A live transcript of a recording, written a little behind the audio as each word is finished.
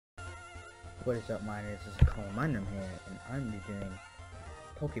What is up, miners? This is Colin Minum here, and I'm be doing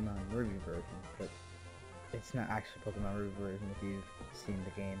Pokemon Ruby version, but it's not actually Pokemon Ruby version if you've seen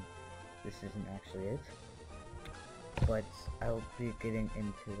the game. This isn't actually it, but I'll be getting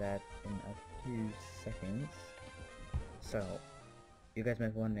into that in a few seconds. So, you guys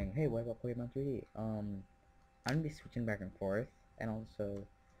might be wondering, hey, what about Pokemon 3D? I'm gonna be switching back and forth, and also,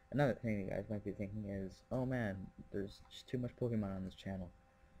 another thing you guys might be thinking is, oh man, there's just too much Pokemon on this channel.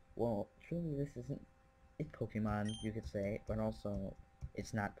 Well, truly this isn't Pokemon, you could say, but also,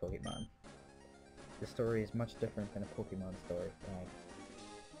 it's not Pokemon. The story is much different than a Pokemon story, right?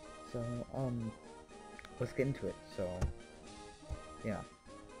 So, let's get into it. So, yeah.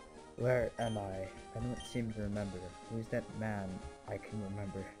 Where am I? I don't seem to remember. Who's that man I can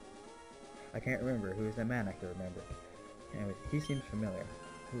remember? I can't remember. Who is that man I can remember? Anyways, he seems familiar.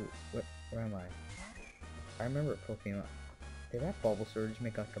 Where am I? I remember Pokemon. Did that bubble surge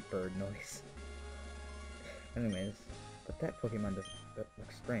make like a bird noise? Anyways, but that Pokemon does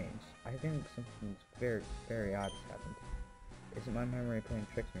look strange. I think something very, very odd has happened. Isn't my memory playing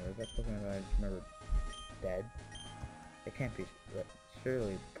tricks me, or is that Pokemon that I just remember dead? It can't be.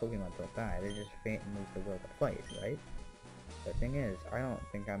 Surely Pokemon don't die, they just faint and lose the will to fight, right? The thing is, I don't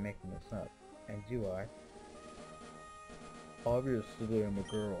think I'm making this up. And you are. Obviously I'm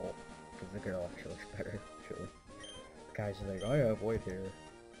a girl. Because the girl actually looks better, truly. The guys are like, I have white hair.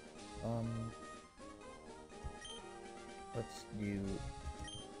 Let's do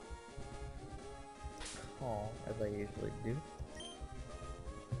call as I usually do.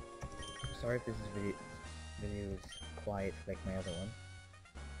 Sorry if this video is quiet like my other one,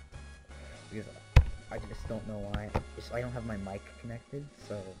 because I just don't know why. I don't have my mic connected,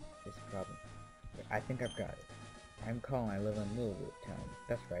 so it's a problem. But I think I've got it. I'm Colin. I live in Little Root Town.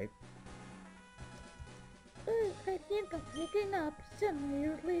 That's right. I think I'm picking up 7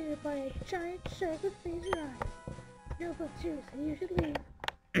 years later by a giant shark with laser eyes. No, but seriously, you should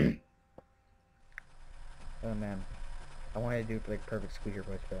leave. Oh man, I wanted to do like perfect squeaker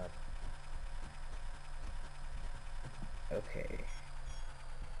voice for that. Okay.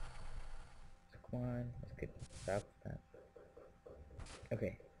 So come on, let's get stop that.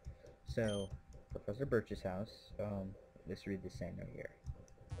 Okay, so Professor Birch's house. Let's read this sign right here.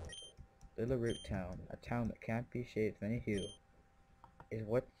 Little Root Town, a town that can't be shaped with any hue, is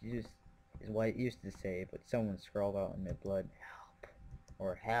what it used to say, but someone scrawled out in their blood, help,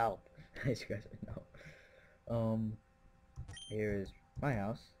 or help, as you guys would know. Here's my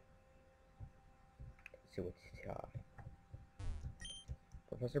house. Let's see what's here.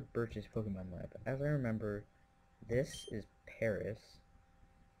 Professor Birch's Pokemon Lab. As I remember, this is Paris.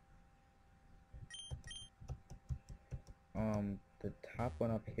 The top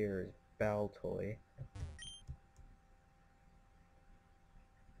one up here is Baltoy.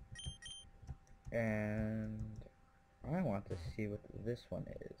 And I want to see what this one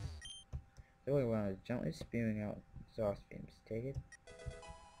is. The only one is gently spewing out exhaust fumes. Take it.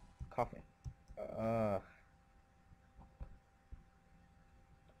 Coughing.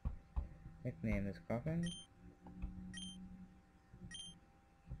 Nickname is Coughing.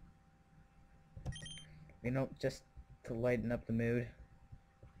 You know, just to lighten up the mood.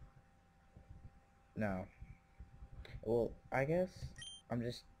 No. Well, I guess I'm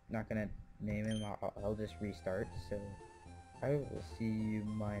just not gonna name him. I'll just restart. So I will see you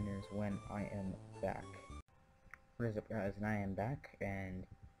miners when I am back. What is up, guys? And I am back, and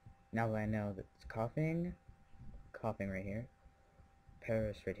now that I know that it's coughing right here,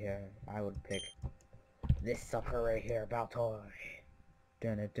 Paris right here, I would pick this sucker right here, Baltoy.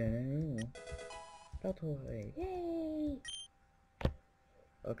 Dun-dun-dun. Baltoy, yay!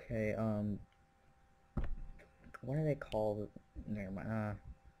 Okay, what do they call? Never mind.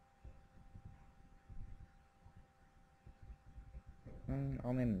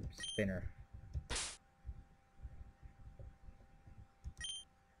 I'll name him Spinner.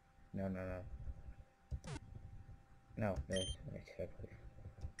 No. No, exactly.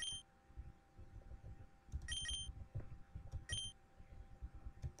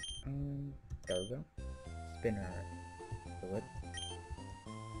 There we go. Spinner. What?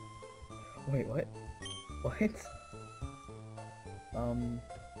 Wait, what? What?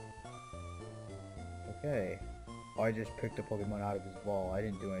 Okay. I just picked a Pokemon out of his ball. I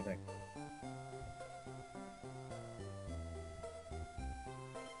didn't do anything.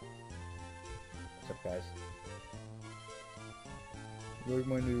 What's up, guys? Like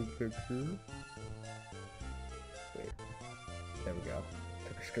my new picture? Wait. There we go.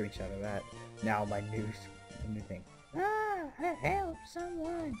 Took a screenshot of that. Now my new thing. Help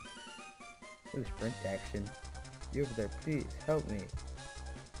someone! Ooh, sprint action. You over there, please help me.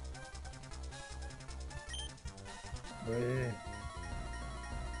 Bleh.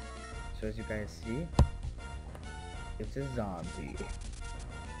 So as you guys see, it's a zombie.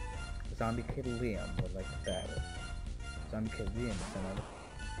 Zombie Kid Liam would like to battle. Zombie Kid Liam is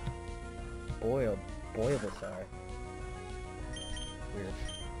another Boilbasar. Weird.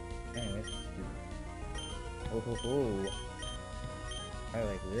 Anyways, let's do this. Oh ho ho! I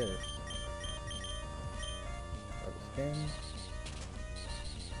like this. Double spin.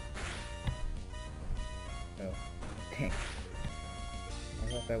 Oh, dang. I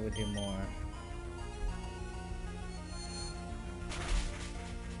thought that would do more.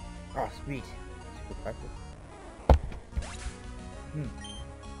 Oh, sweet. Super practice.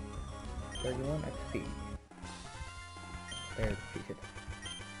 31 XP. They're defeated.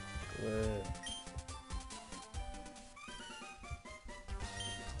 Whoa.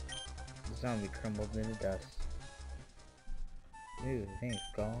 The zombie crumbled into dust. Ooh, thanks,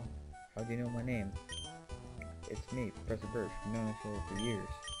 Gall. How do you know my name? It's me, Professor Birch. I've known each other for years.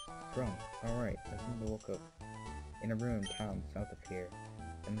 What's wrong? Alright, I simply woke up in a ruined town south of here,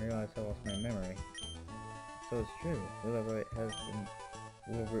 and realized I lost my memory. So it's true. Willow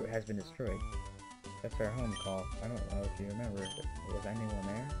Root has been destroyed. That's our home call. I don't know if you remember, but was anyone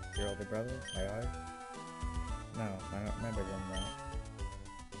there? Your older brother? My daughter? No, I don't remember them now.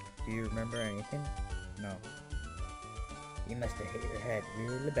 Do you remember anything? No. You must have hit your head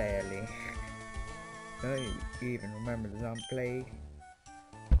really badly. Do you even remember the zombie plague?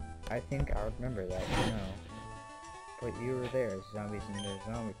 I think I remember that, you know. But you were there, zombies and their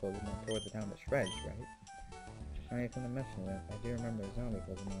zombie Pokemon tore the town to shreds, right? Not even to mention that. I do remember the zombie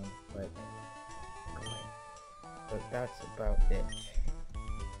Pokemon, but that's about it.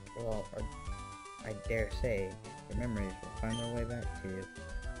 Well, I dare say, your memories will find their way back to you,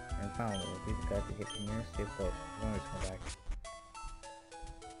 and finally will be the guide to get the nearest safe place. Zombies come back.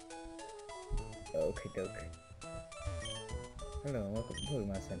 Okay, doke. Hello, and welcome to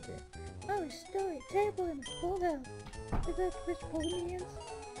Pokemon Center. Oh, story, terrible and full health. Is that which Pokemons?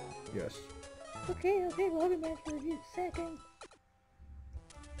 Yes. Okay, we'll be back to review second.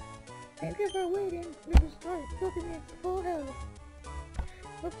 Thank you for waiting. We restored Pokemon to full health.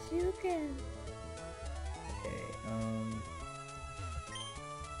 Hope to see you again. Okay,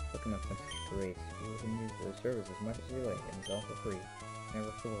 Pokemon Center is great. You can use the service as much as you like, and it's all for free.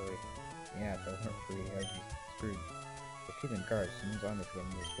 Never to worry. Yeah, if they weren't free, I'd be screwed. If keeping guards, some zombies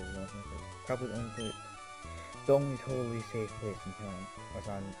getting this Pokemon Center. Probably the only totally safe place in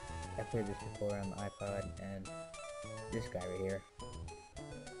town. I played this before on the iPod, and this guy right here.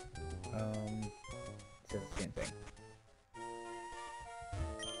 It says the same thing.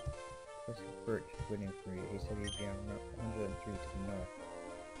 Professor Birch is waiting for you. He said he'd be on Route 103 to the north.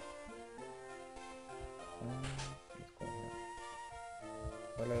 Let's go ahead.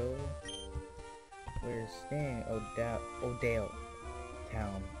 Hello? We're staying at O'Dale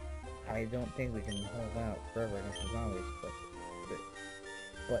Town. I don't think we can hold out forever against the zombies,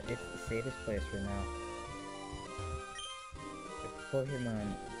 but it's the safest place for now. If Pokemon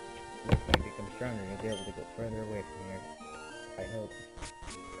with you become stronger, you'll be able to go further away from here. I hope.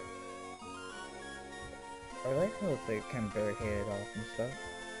 I like how it's like kind of barricaded off and stuff.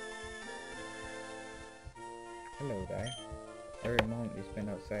 Hello, guy. Every moment you spend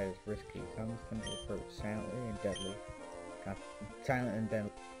outside is risky. Zombies tend to approach silently and deadly.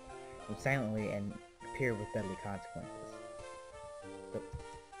 Silently and appear with deadly consequences. But,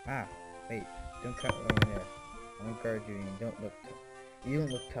 wait, don't cut over there. I won't guard you and you don't look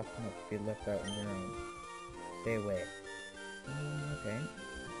tough enough to be left out on your own. Stay away. Okay.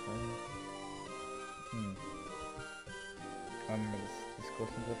 Remember this goes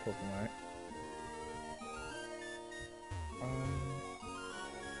into the Pokemon.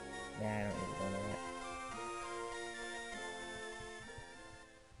 Yeah, I don't need to go into that.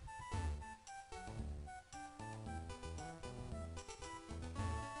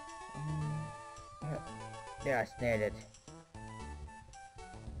 Yeah, I snared it.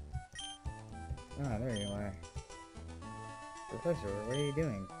 Ah, there you are. Professor, what are you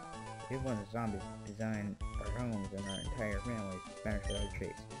doing? We want the zombies to design our homes and our entire families vanish without a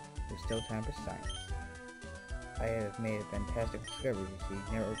trace. There's still time for science. I have made a fantastic discovery, you see.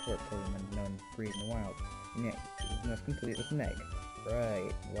 Never report Pokemon known to breed in the wild. And yet, it must complete with an egg.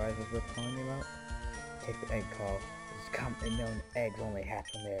 Right. Why is this worth calling you about? Take the egg call. It's commonly known eggs only hatch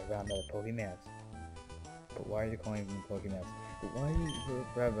when they're around other Pokemons. But why are you calling them Pokemons? But why are you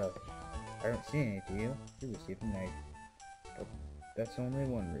proud about it? I don't see any, do you? You received an egg. But that's only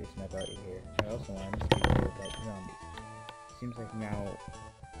one reason I brought you here. I also wanted to speak to you about zombies. Seems like now,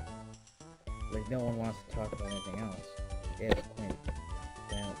 no one wants to talk about anything else. Yeah, it's quaint.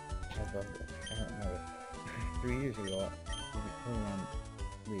 I don't know. 3 years ago, hold on,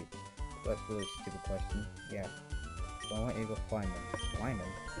 leave. That's a really stupid question. Yeah. So I want you to go find them. Find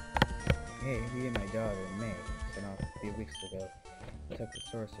them? Hey, me and my daughter, May, set off a few weeks ago. Took the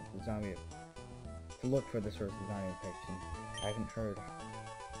source of the zombie to look for the source of the zombie infection. I haven't heard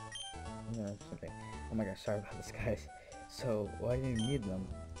something. Oh my gosh, sorry about this, guys. So why do you need them?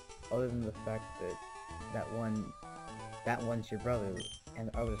 Other than the fact that that one's your brother and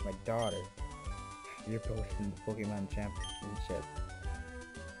the other's my daughter. You're both in the Pokemon Championship.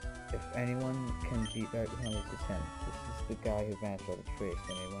 If anyone can beat back the zombies, it's him. This is the guy who vanished by the trace,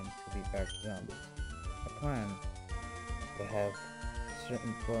 and anyone can beat back the zombies. I plan to have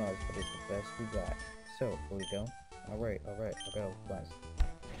certain flaws, but it's the best we got. So, will we go? Alright, I'll go. Blast.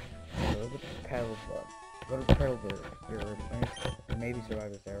 Go to the paddle club. Go to the paddle bird. There may be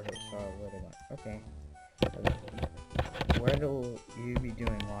survivors there who saw where they went. Okay. What will you be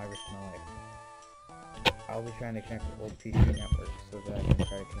doing while I risk my life? I'll be trying to connect the old PC network so that I can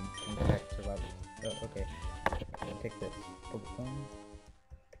try to contact survivors. Oh, okay. Take this. Pokephone?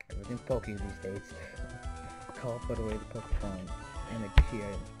 Everything's Poke these days. Call, put away the Pokephone and the key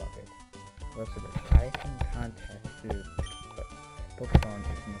items pocket. I can contact the Pokephone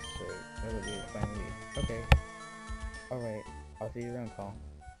if necessary. That would be a fine lead. Okay. Alright. I'll see you around, Call.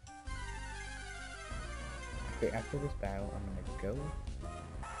 Okay, after this battle, I'm gonna go.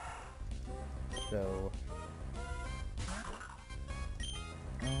 So,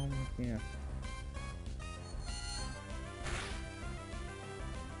 yeah.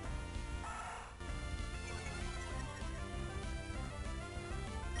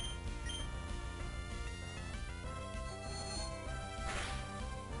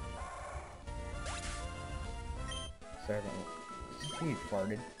 Sorry about that. He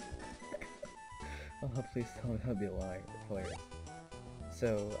farted. Oh, please tell me that'll be a lie. Hilarious.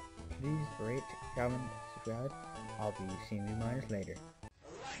 So, please rate, comment, subscribe. I'll be seeing you miners later.